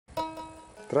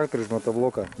Трактор из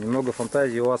мотоблока. Немного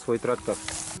фантазии, у вас свой трактор.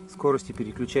 Скорости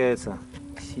переключается,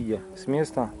 сидя с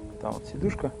места. Там вот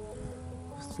сидушка.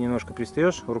 Немножко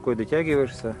пристаешь, рукой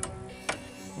дотягиваешься.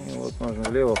 И вот можно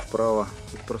влево, вправо.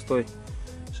 Тут простой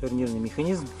шарнирный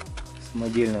механизм.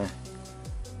 Самодельная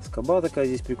скоба такая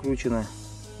здесь прикручена.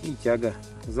 И тяга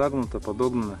загнута,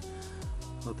 подогнана.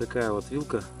 Вот такая вот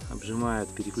вилка обжимает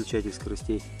переключатель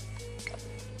скоростей.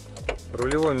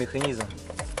 Рулевой механизм.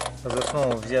 За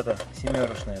основу взята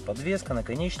семерочная подвеска,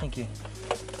 наконечники.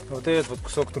 Вот этот вот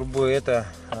кусок трубы — это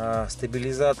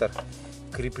стабилизатор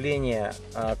крепления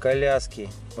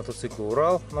коляски мотоцикла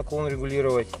Урал, наклон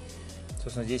регулировать.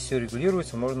 Собственно, здесь все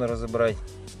регулируется, можно разобрать.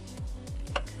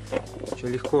 Очень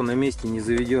легко, на месте не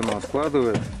заведенного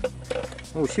складывает.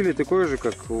 Усилие такое же,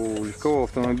 как у легкового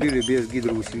автомобиля, без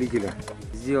гидроусилителя.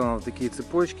 Сделаны вот такие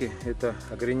цепочки. Это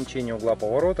ограничение угла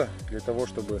поворота, для того,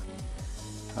 чтобы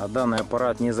данный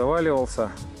аппарат не заваливался,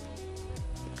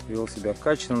 вел себя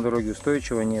качественно на дороге,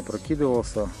 устойчиво, не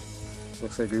прокидывался. Это,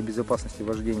 кстати, для безопасности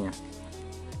вождения.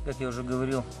 Как я уже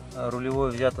говорил,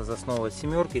 рулевой взято за основу от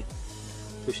семерки.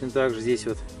 Точно так же здесь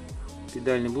вот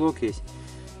педальный блок есть.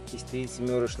 И стоит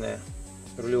семерочная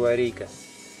рулевая рейка.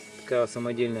 Такая вот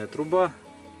самодельная труба.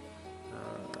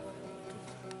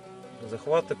 Тут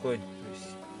захват такой, то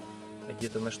есть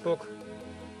одета на шток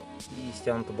и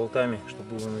стянута болтами,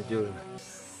 чтобы было надежно.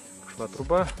 Пошла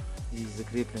труба, здесь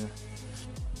закреплено.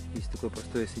 Здесь такое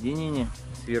простое соединение.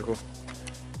 Сверху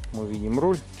мы видим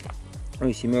руль. Ну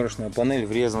и семерочная панель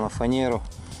врезана в фанеру.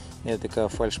 Это такая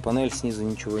фальш-панель, снизу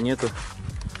ничего нету.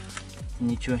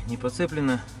 Ничего не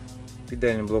подцеплено.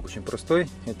 Педальный блок очень простой.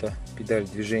 Это педаль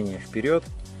движения вперед.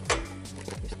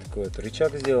 Здесь такой вот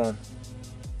рычаг сделан.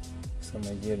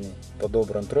 Самодельный.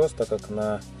 Подобран трос, так как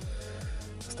на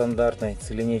стандартной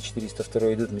целине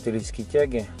 402 идут металлические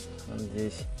тяги.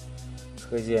 Здесь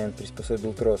хозяин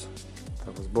приспособил трос.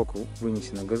 Так, сбоку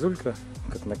вынесена газулька,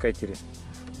 как на катере.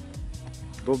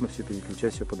 Удобно все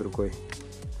переключать, все под рукой.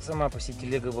 Сама по себе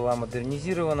телега была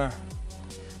модернизирована.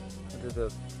 Вот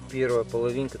эта первая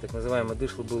половинка, так называемая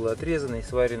дышла, была отрезана и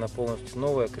сварена полностью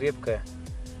новая, крепкая,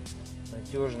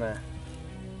 надежная.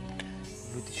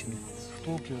 Выточены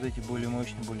втулки вот эти более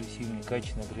мощные, более сильные,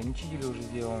 качественные ограничители уже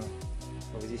сделаны.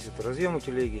 Вот здесь вот разъем у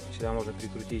телеги, сюда можно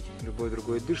прикрутить любой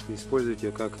другой дышло, использовать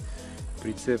ее как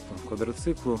прицеп к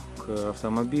квадроциклу, к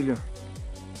автомобилю.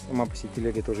 Сама по себе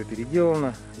телега тоже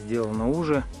переделана, сделана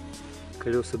уже.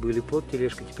 Колеса были под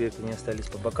тележкой, теперь они остались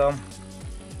по бокам.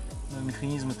 Но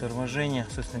механизмы торможения,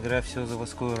 собственно говоря, все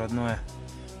заводское, родное.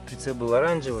 Прицеп был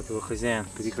оранжевый, его хозяин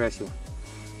перекрасил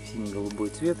в синий-голубой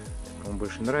цвет, ему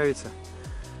больше нравится.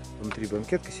 Внутри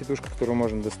банкетка, сидушка, которую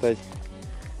можно достать,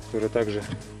 которая также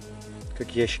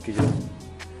как ящик идет.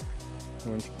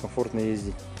 Комфортно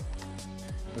ездить.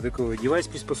 Вот такой вот девайс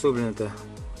приспособлен. Это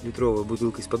литровая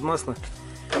бутылка из-под масла.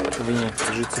 В ней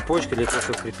лежит цепочка для того,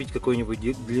 чтобы крепить какой-нибудь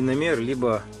длинномер,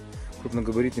 либо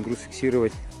крупногабаритный груз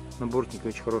фиксировать. Наборники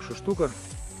очень хорошая штука.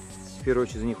 В первую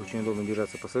очередь за них очень удобно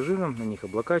держаться пассажирам. На них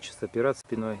облокачиваться, опираться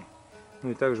спиной.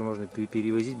 Ну и также можно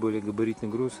перевозить более габаритный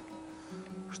груз,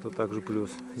 что также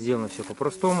плюс. Сделано все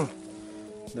по-простому.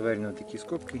 Доварены вот такие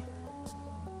скобки.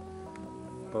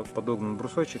 Подогнан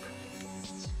брусочек.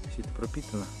 Все это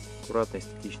пропитано. Аккуратно,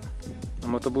 эстетично. На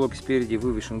мотоблоке спереди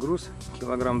вывешен груз,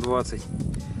 килограмм 20.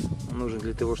 Он нужен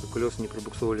для того, чтобы колеса не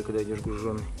пробуксовывали, когда идешь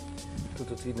груженный. Тут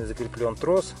вот видно закреплен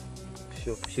трос.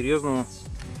 Все по-серьезному,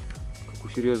 как у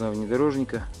серьезного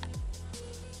внедорожника.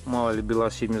 Мало ли бела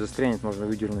с чем застрянет, можно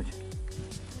выдернуть.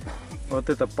 Вот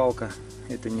эта палка,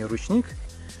 это не ручник,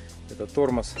 это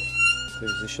тормоз. То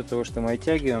есть за счет того, что мы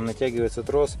оттягиваем, натягивается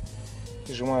трос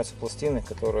и сжимаются пластины,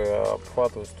 которые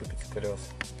обхватывают ступицы колес.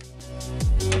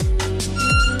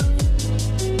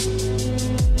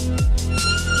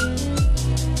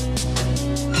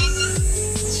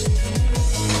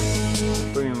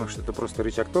 Помимо, что это просто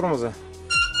рычаг тормоза,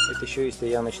 это еще и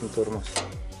стояночный тормоз.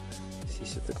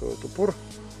 Здесь вот такой вот упор,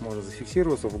 можно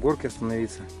зафиксироваться, в горке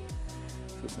остановиться.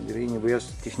 Собственно говоря, и не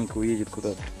бояться, что техника уедет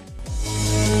куда-то.